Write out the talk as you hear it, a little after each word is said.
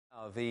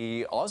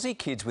The Aussie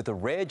kids with a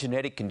rare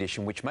genetic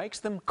condition which makes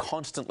them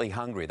constantly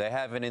hungry. They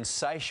have an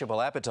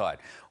insatiable appetite,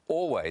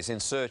 always in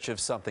search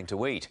of something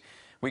to eat.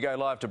 We go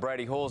live to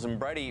Brady Halls, and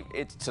Brady,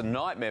 it's a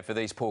nightmare for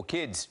these poor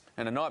kids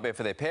and a nightmare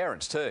for their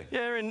parents too.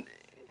 Yeah,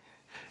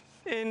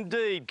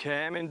 indeed,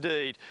 Cam,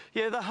 indeed.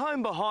 Yeah, the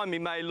home behind me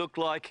may look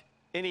like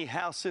any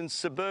house in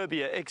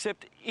suburbia,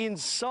 except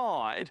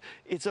inside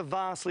it's a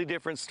vastly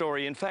different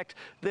story. In fact,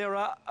 there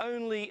are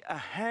only a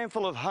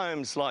handful of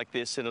homes like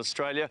this in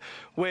Australia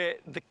where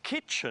the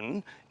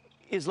kitchen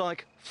is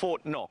like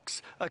Fort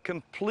Knox, a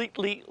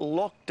completely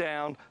locked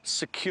down,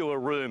 secure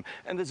room.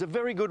 And there's a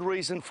very good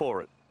reason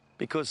for it,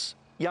 because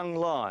young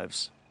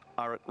lives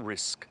are at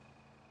risk.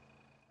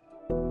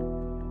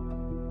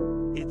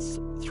 It's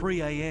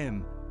 3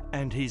 a.m.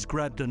 and he's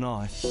grabbed a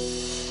knife.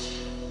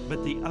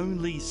 But the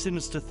only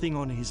sinister thing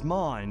on his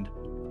mind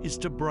is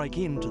to break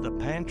into the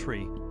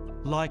pantry.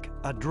 Like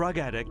a drug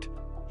addict,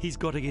 he's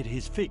got to get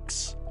his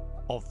fix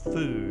of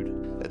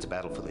food. It's a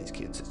battle for these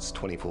kids. It's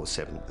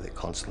 24/7. They're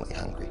constantly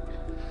hungry.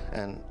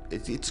 And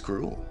it's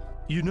cruel.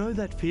 You know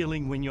that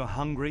feeling when you're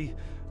hungry?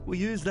 We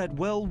use that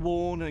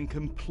well-worn and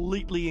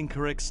completely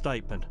incorrect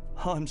statement,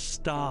 I'm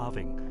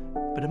starving.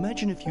 But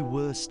imagine if you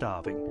were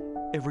starving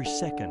every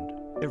second,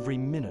 every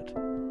minute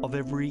of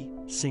every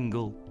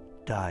single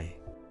day.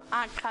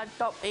 I can't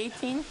stop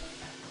eating.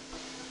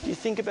 Do you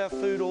think about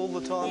food all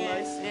the time,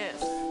 mate?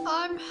 Yes.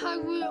 I'm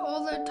hungry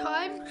all the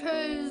time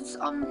because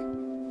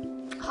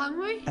I'm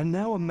hungry. And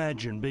now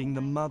imagine being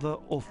the mother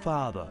or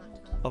father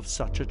of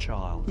such a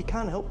child. You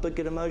can't help but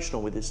get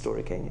emotional with this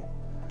story, can you?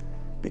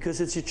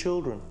 Because it's your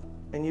children,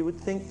 and you would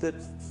think that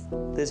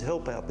there's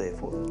help out there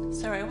for them.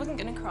 Sorry, I wasn't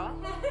going to cry.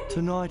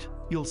 Tonight,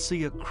 you'll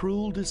see a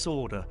cruel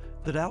disorder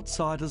that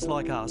outsiders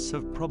like us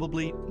have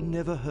probably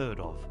never heard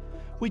of.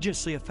 We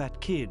just see a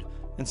fat kid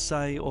and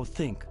say or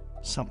think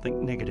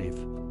something negative.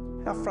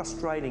 How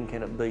frustrating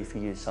can it be for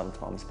you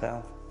sometimes,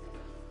 pal?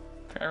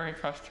 Very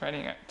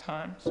frustrating at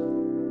times.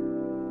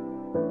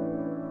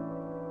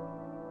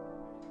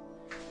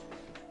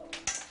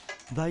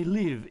 They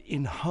live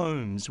in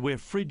homes where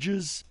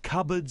fridges,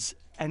 cupboards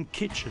and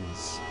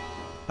kitchens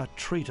are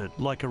treated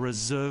like a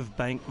reserve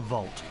bank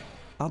vault.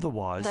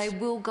 Otherwise, they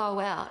will go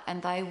out and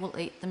they will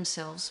eat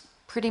themselves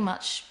pretty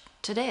much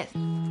to death.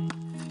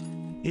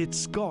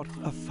 It's got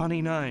a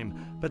funny name,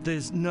 but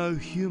there's no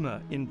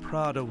humour in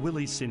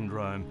Prader-Willi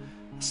syndrome.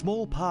 A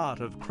small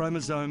part of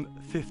chromosome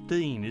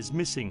 15 is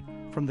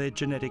missing from their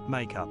genetic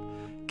makeup.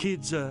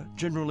 Kids are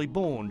generally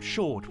born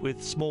short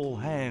with small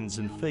hands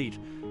and feet,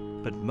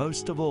 but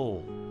most of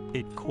all,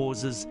 it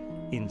causes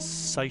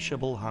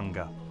insatiable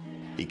hunger.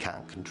 He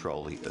can't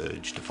control the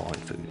urge to find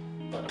food.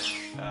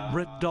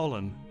 Brett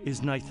Dolan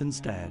is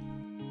Nathan's dad.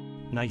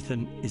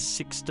 Nathan is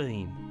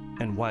 16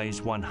 and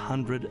weighs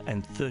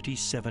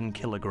 137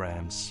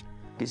 kilograms.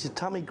 Is your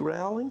tummy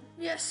growling?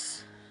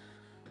 Yes.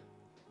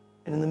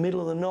 And in the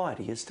middle of the night,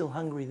 are you still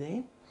hungry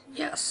then?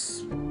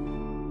 Yes.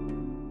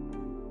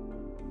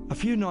 A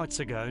few nights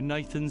ago,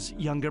 Nathan's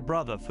younger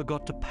brother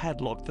forgot to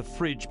padlock the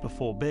fridge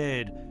before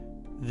bed.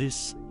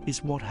 This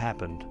is what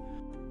happened.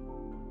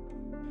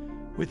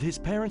 With his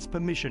parents'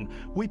 permission,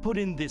 we put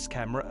in this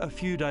camera a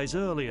few days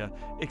earlier,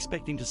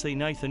 expecting to see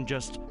Nathan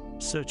just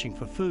searching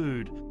for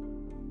food.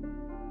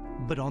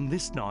 But on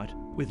this night,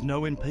 with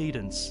no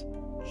impedance,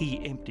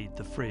 he emptied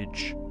the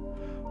fridge.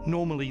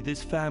 Normally,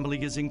 this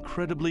family is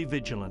incredibly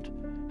vigilant.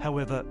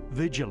 However,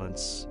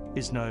 vigilance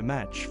is no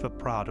match for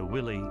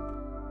Prader-Willi.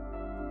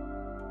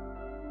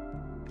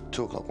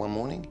 2 o'clock one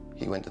morning,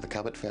 he went to the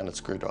cupboard, found a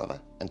screwdriver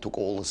and took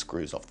all the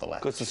screws off the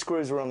latch. Because the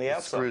screws were on the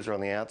outside? The screws are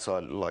on the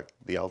outside, like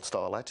the old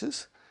style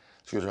latches.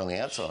 Screws are on the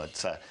outside.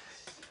 So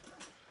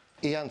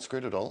he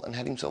unscrewed it all and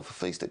had himself a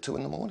feast at 2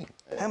 in the morning.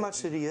 How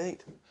much did he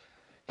eat?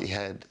 He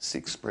had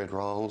 6 bread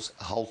rolls,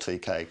 a whole tea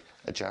cake,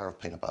 a jar of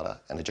peanut butter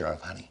and a jar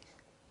of honey.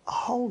 A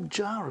whole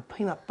jar of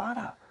peanut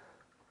butter?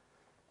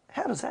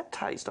 How does that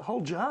taste, a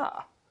whole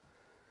jar?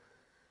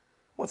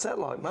 What's that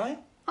like, mate?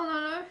 I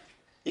don't know.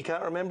 You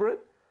can't remember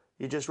it?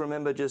 You just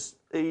remember just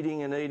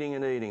eating and eating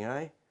and eating,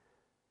 eh?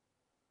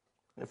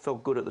 It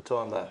felt good at the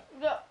time, though?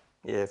 Yeah.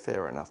 Yeah,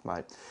 fair enough,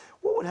 mate.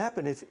 What would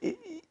happen if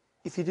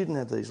you didn't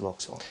have these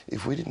locks on?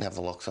 If we didn't have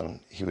the locks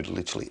on, he would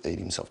literally eat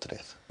himself to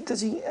death.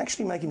 Does he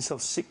actually make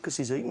himself sick because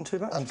he's eaten too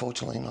much?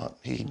 Unfortunately not.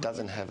 He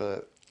doesn't have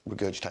a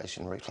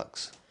regurgitation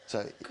reflux.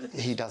 So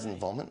he doesn't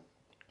vomit.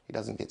 He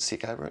doesn't get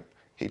sick over it.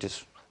 He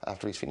just,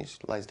 after he's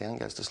finished, lays down,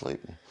 goes to sleep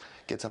and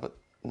gets up at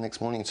the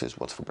next morning and says,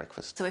 what's for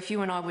breakfast? So if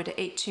you and I were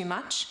to eat too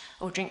much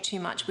or drink too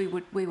much, we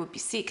would be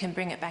sick and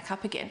bring it back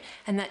up again.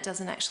 And that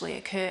doesn't actually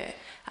occur,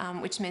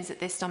 which means that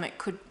their stomach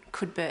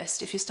could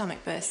burst. If your stomach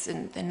bursts,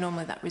 then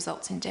normally that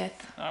results in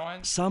death.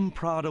 Some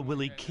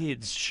Prader-Willi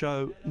kids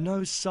show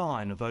no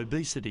sign of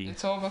obesity.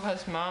 It's all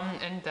because Mum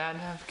and Dad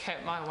have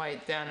kept my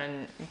weight down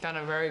and done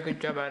a very good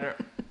job at it.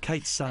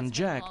 Kate's son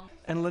Jack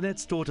and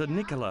Lynette's daughter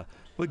Nicola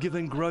were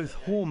given growth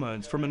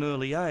hormones from an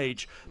early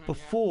age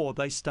before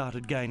they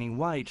started gaining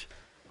weight.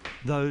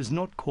 Those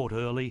not caught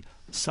early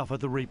suffer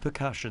the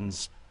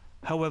repercussions.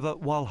 However,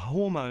 while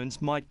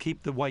hormones might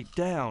keep the weight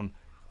down,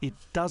 it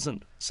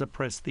doesn't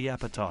suppress the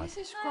appetite.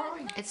 This is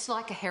growing. It's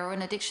like a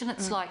heroin addiction.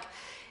 It's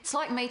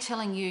like me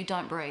telling you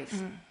don't breathe.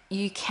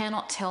 You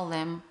cannot tell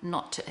them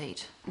not to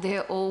eat.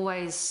 They're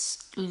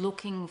always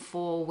looking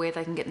for where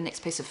they can get the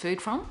next piece of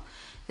food from.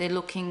 They're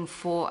looking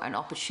for an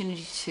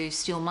opportunity to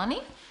steal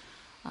money.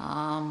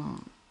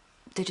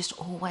 They're just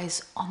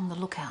always on the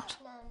lookout.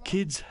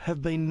 Kids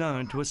have been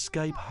known to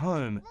escape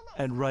home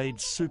and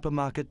raid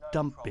supermarket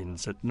dump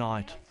bins at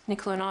night.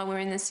 Nicola and I were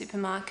in the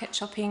supermarket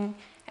shopping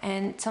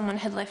and someone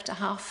had left a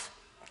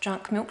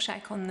half-drunk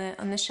milkshake on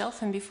the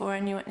shelf, and before I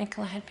knew it,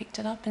 Nicola had picked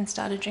it up and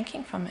started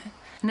drinking from it.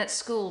 And at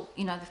school,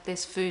 you know, if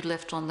there's food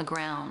left on the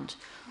ground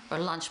or a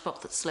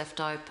lunchbox that's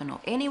left open or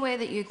anywhere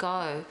that you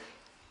go,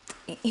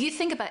 you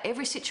think about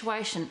every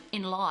situation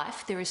in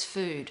life, there is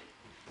food.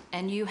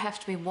 And you have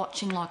to be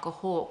watching like a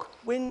hawk.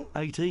 When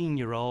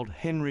 18-year-old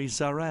Henry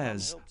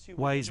Zaraz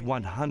weighs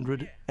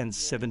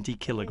 170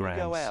 kilograms.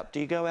 you go out, do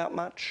you go out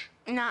much?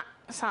 Nah,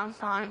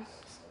 sometimes.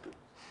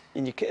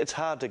 And it's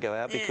hard to go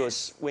out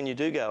because when you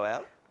do go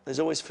out, there's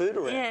always food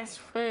around. Yes,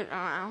 food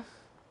around.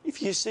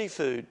 If you see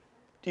food,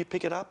 do you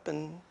pick it up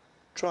and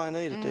try and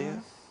eat it, do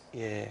you?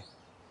 Yeah.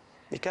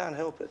 You can't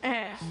help it.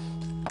 Yeah.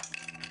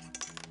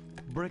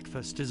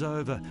 Breakfast is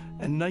over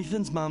and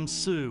Nathan's mum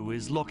Sue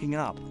is locking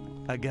up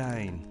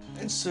again.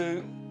 And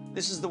Sue,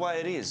 this is the way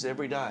it is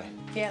every day.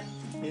 Yep.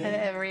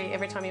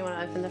 Every time you want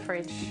to open the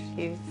fridge,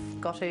 you've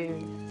got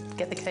to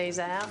get the keys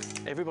out.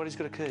 Everybody's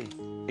got a key,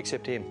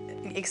 except him.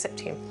 Except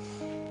him.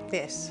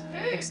 Yes,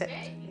 except...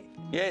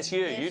 Yes,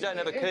 you. You don't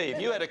have a key. If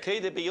you had a key,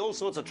 there'd be all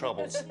sorts of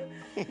troubles.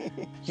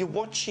 You're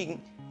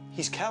watching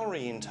his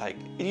calorie intake.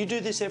 Do you do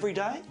this every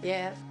day?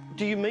 Yeah.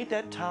 Do you meet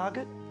that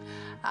target?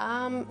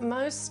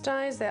 Most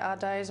days there are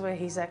days where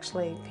he's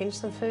actually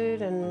pinched the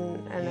food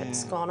and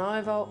it's gone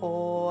over,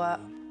 or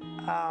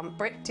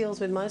Brett deals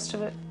with most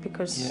of it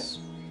because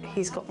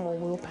he's got more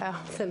willpower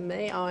than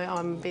me.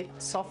 I'm a bit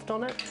soft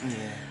on it.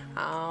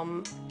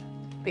 Yeah.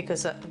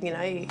 Because, you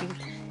know,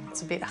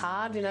 it's a bit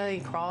hard, you know, he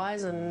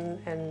cries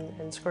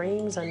and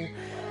screams and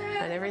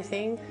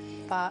everything.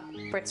 But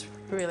Brett's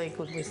really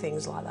good with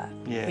things like that.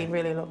 Yeah. He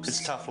really looks...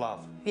 It's tough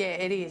love. Yeah,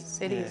 it is.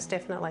 It is,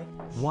 definitely.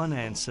 One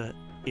answer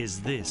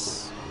is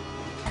this.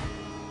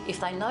 If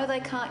they know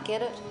they can't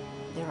get it,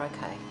 they're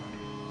okay.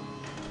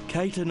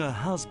 Kate and her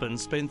husband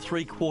spent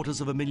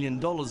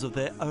 $750,000 of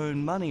their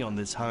own money on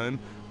this home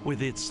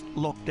with its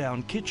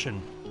lockdown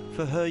kitchen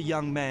for her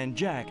young man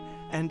Jack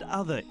and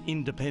other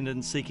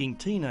independence-seeking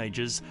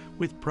teenagers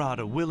with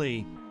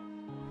Prader-Willi.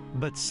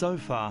 But so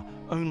far,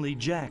 only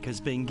Jack has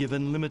been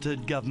given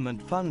limited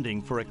government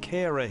funding for a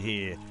carer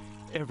here.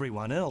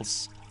 Everyone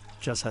else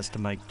just has to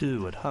make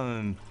do at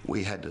home.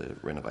 We had to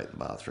renovate the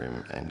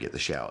bathroom and get the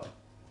shower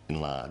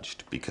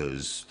enlarged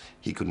because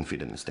he couldn't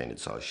fit in a standard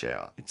size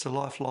shower. It's a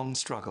lifelong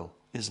struggle,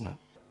 isn't it?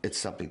 It's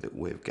something that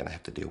we're going to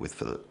have to deal with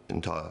for the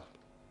entire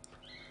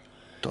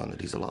time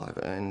that he's alive,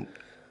 and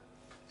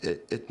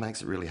it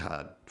makes it really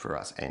hard for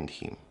us and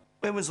him.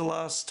 When was the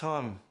last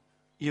time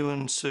you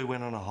and Sue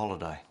went on a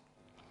holiday?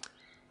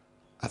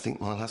 I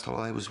think my last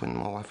holiday was when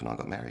my wife and I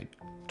got married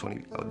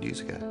 20 odd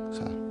years ago.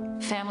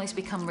 So. Families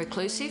become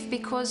reclusive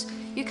because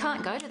you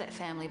can't go to that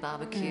family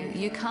barbecue.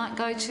 You can't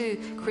go to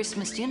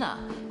Christmas dinner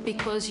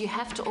because you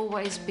have to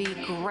always be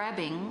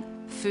grabbing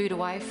food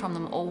away from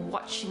them or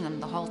watching them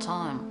the whole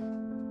time.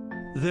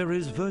 There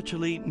is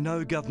virtually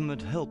no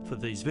government help for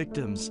these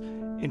victims.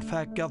 In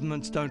fact,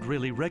 governments don't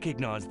really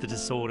recognise the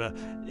disorder,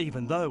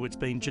 even though it's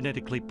been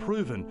genetically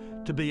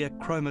proven to be a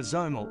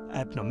chromosomal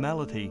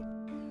abnormality.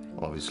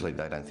 Obviously,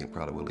 they don't think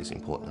Prader-Willi is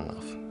important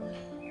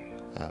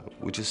enough,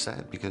 which is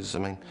sad because, I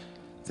mean,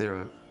 there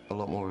are a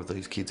lot more of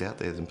these kids out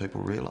there than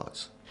people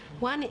realise.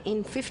 1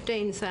 in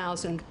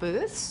 15,000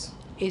 births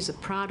is a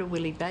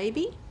Prader-Willi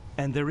baby.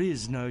 And there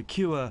is no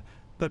cure.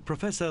 But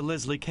Professor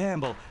Leslie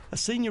Campbell, a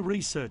senior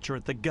researcher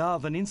at the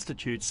Garvan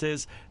Institute,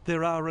 says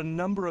there are a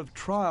number of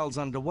trials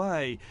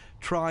underway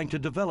trying to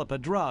develop a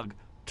drug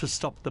to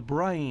stop the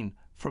brain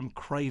from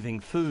craving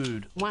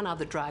food. One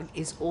other drug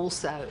is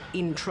also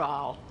in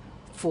trial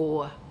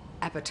for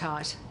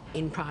appetite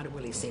in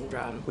Prader-Willi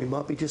syndrome. We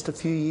might be just a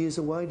few years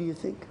away, do you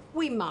think?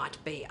 We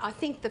might be. I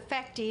think the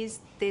fact is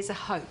there's a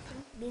hope.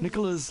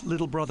 Nicola's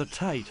little brother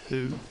Tate,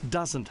 who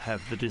doesn't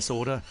have the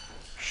disorder,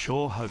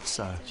 sure hopes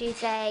so. She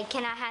say,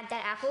 "Can I have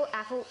that apple?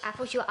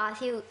 Apple." She'll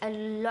ask you a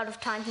lot of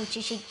times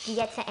until she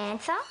gets the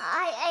answer.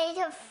 I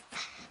ate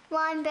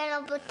one bit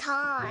at a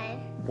time.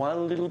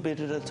 One little bit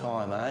at a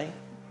time, eh?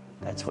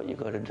 That's what you've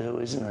got to do,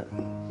 isn't it?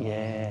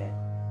 Yeah.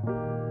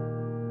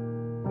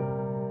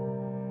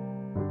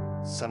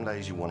 Some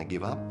days you want to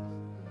give up,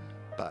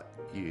 but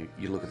you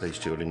look at these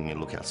children and you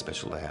look how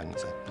special they are and you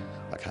say,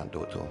 I can't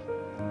do it to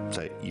them.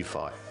 So you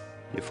fight.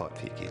 You fight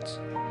for your kids.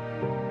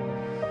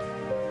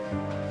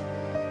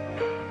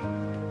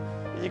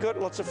 You got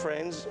lots of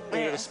friends, and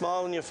you got a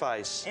smile on your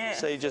face,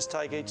 so you just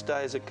take each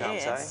day as it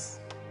comes, eh?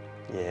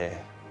 Yeah.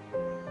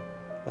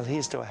 Well,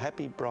 here's to a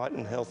happy, bright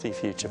and healthy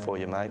future for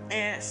you, mate.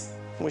 Yes.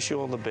 Wish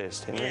you all the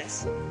best, Henry.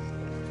 Yes.